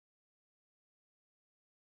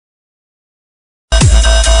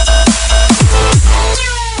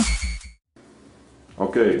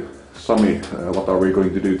Okay, Sami, what are we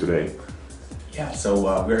going to do today? Yeah,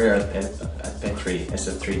 so we're here at Petri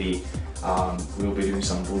SF3D. We'll be doing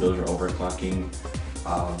some bulldozer overclocking.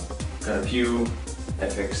 Got a few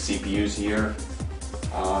FX CPUs here,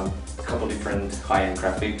 a couple different high-end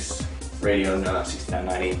graphics, Radeon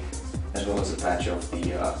 6990, as well as a patch of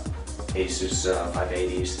the Asus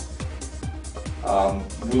 580s.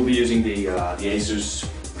 We'll be using the Asus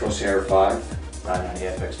Crosshair 5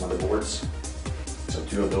 990 FX motherboards. So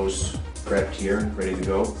two of those prepped here, ready to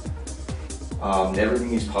go.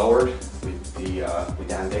 Everything is powered with the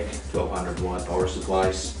AMD 1200 watt power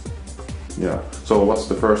supplies. Yeah, so what's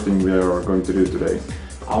the first thing we are going to do today?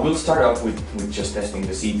 We'll start off with just testing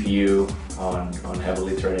the CPU on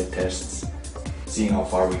heavily threaded tests, seeing how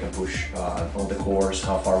far we can push all the cores,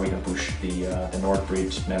 how far we can push the North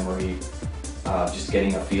bridge memory, just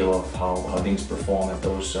getting a feel of how things perform at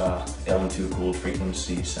those LN2 cooled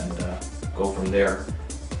frequencies, and go from there.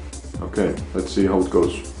 Okay, let's see how it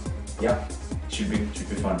goes. Yeah, should be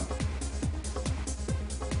fun.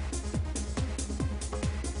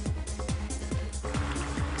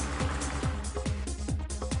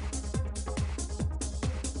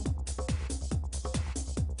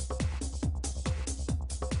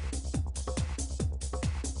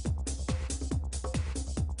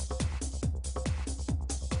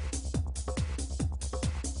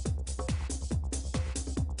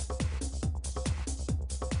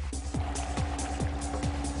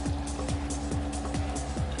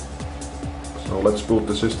 So let's boot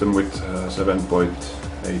the system with 7.8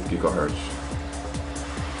 GHz.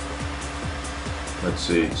 Let's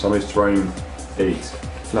see, Sami's trying 8,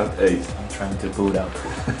 flat 8. I'm trying to boot up.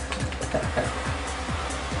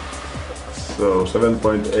 So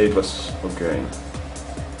 7.8 was okay.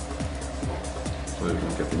 So you can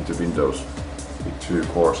get into Windows with 2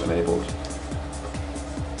 cores enabled.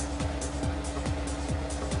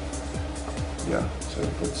 Yeah,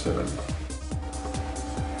 7.7.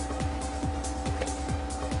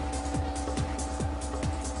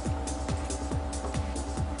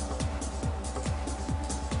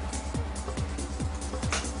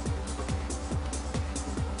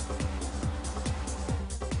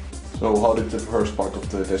 So how did the first part of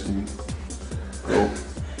the testing go?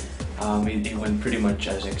 It went pretty much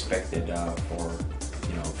as expected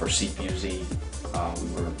for CPU-Z. We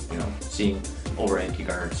were seeing over 8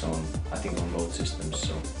 GHz on both systems.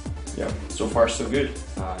 So yeah, so far so good.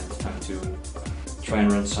 It's time to try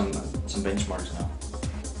and run some benchmarks now.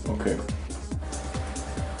 Okay.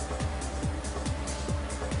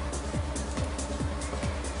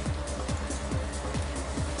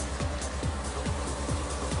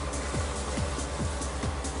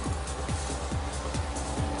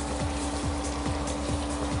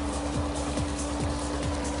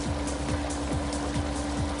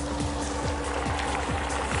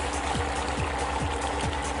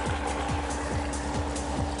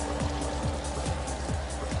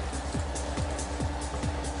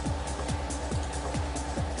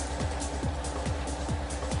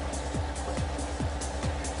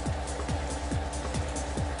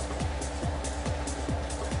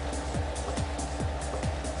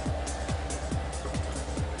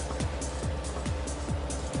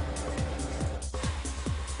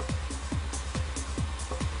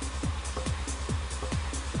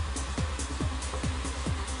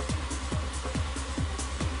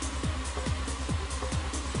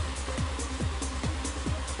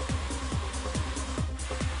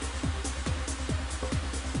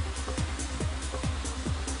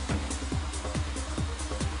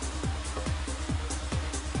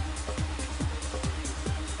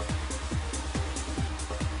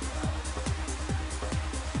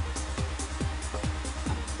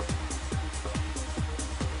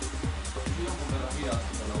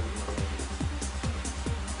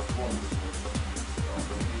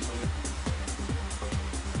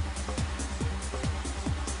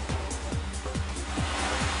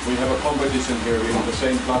 We have a competition here, we have the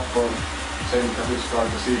same platform, same graphics card,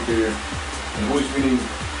 the CPU, and who is winning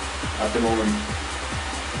at the moment?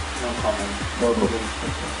 No comment. No problem.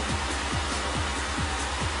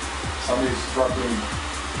 Sami is struggling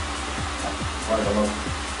quite a lot,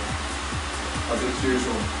 but it's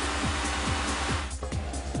usual.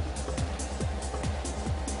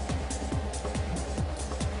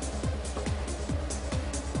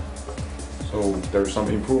 So there are some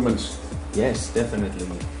improvements. Yes, definitely.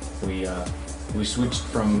 We switched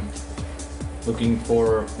from looking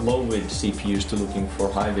for low-bit CPUs to looking for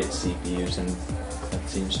high-bit CPUs, and that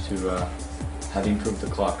seems to have improved the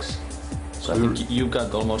clocks. So So I think you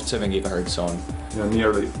got almost 7 GHz on. Yeah,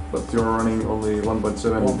 nearly, but you're running only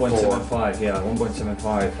 1.7. 1.75, yeah,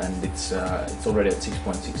 1.75, and it's already at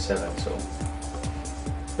 6.67, so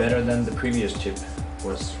better than the previous chip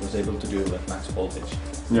was able to do at max voltage.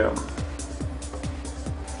 Yeah.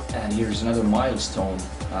 And here's another milestone.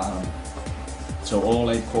 So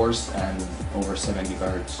all 8 cores and over 7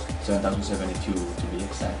 GHz, 7072 to be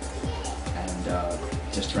exact, and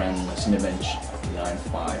just ran Cinebench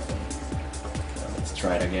 9.5. Let's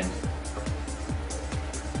try it again.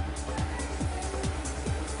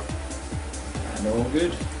 And all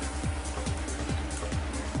good.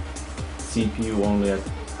 CPU only at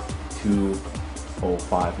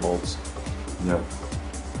 205 volts. Yeah.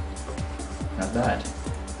 Not bad.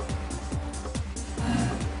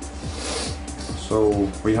 So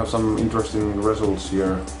we have some interesting results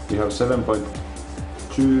here. We have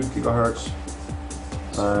 7.2 GHz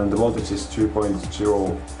and the voltage is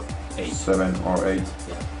 2.07 or 8.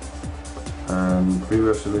 Yeah. And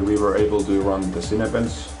previously we were able to run the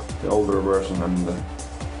Cinebench, the older version, and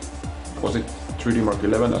was it 3D Mark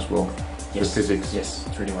 11 as well? Yes. The physics. Yes,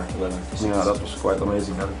 3D Mark 11 physics. Yeah, that was quite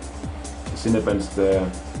amazing. The Cinebench, the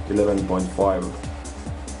 11.5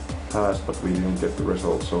 passed, but we didn't get the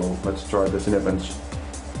result. So let's try the Cinebench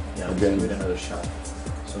again. Let's give it another shot.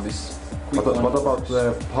 So this. What about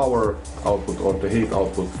the power output or the heat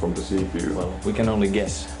output from the CPU? Well, we can only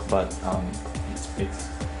guess, but it's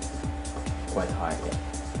quite high. Yeah.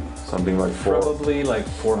 Something like probably like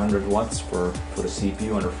 400 watts for the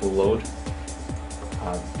CPU under full load,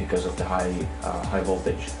 because of the high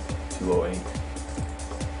voltage 208.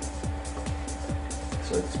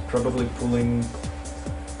 So it's probably pulling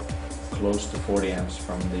close to 40 amps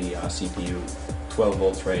from the CPU, 12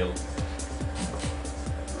 volt rail.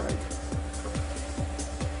 Right.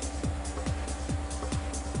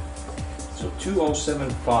 So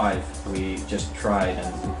 2075 we just tried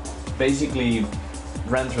and basically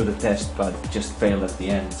ran through the test but just failed at the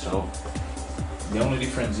end. So the only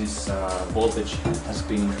difference is voltage has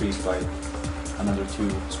been increased by another 2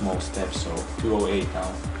 small steps, so 208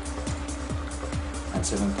 now and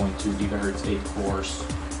 7.2 GHz, 8 cores.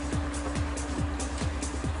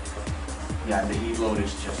 Yeah, the heat load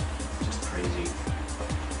is just crazy.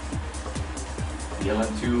 The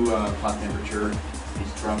LM2 clock temperature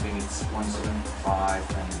is dropping, it's 175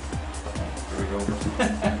 and there we go.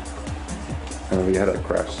 And we had a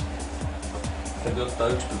crash. Täytyy ottaa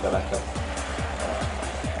yksi pykälä ehkä.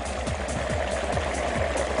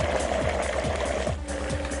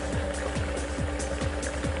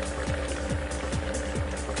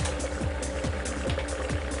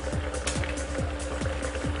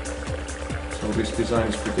 So this design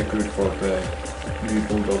is pretty good for the new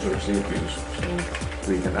bulldozer CPUs, so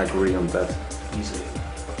we can agree on that. Easily.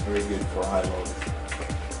 Very good for high load.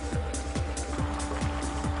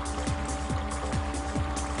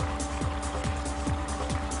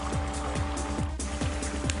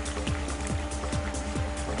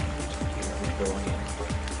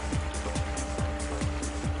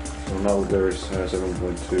 So now there is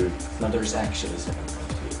 7.2. Now there's actually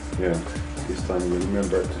 7.2. Yeah, this time you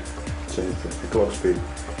remember to change the clock speed.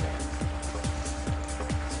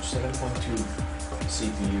 So 7.2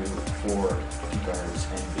 CPU, 4 GHz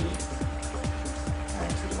NB,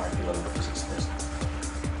 and 3D Mark 11 physics test,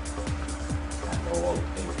 and all 8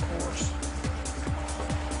 cores.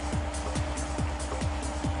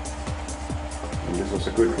 And this was a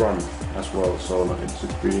good run as well, so it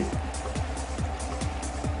should be.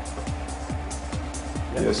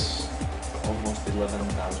 Yep. Yes. Almost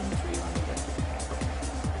 11,300.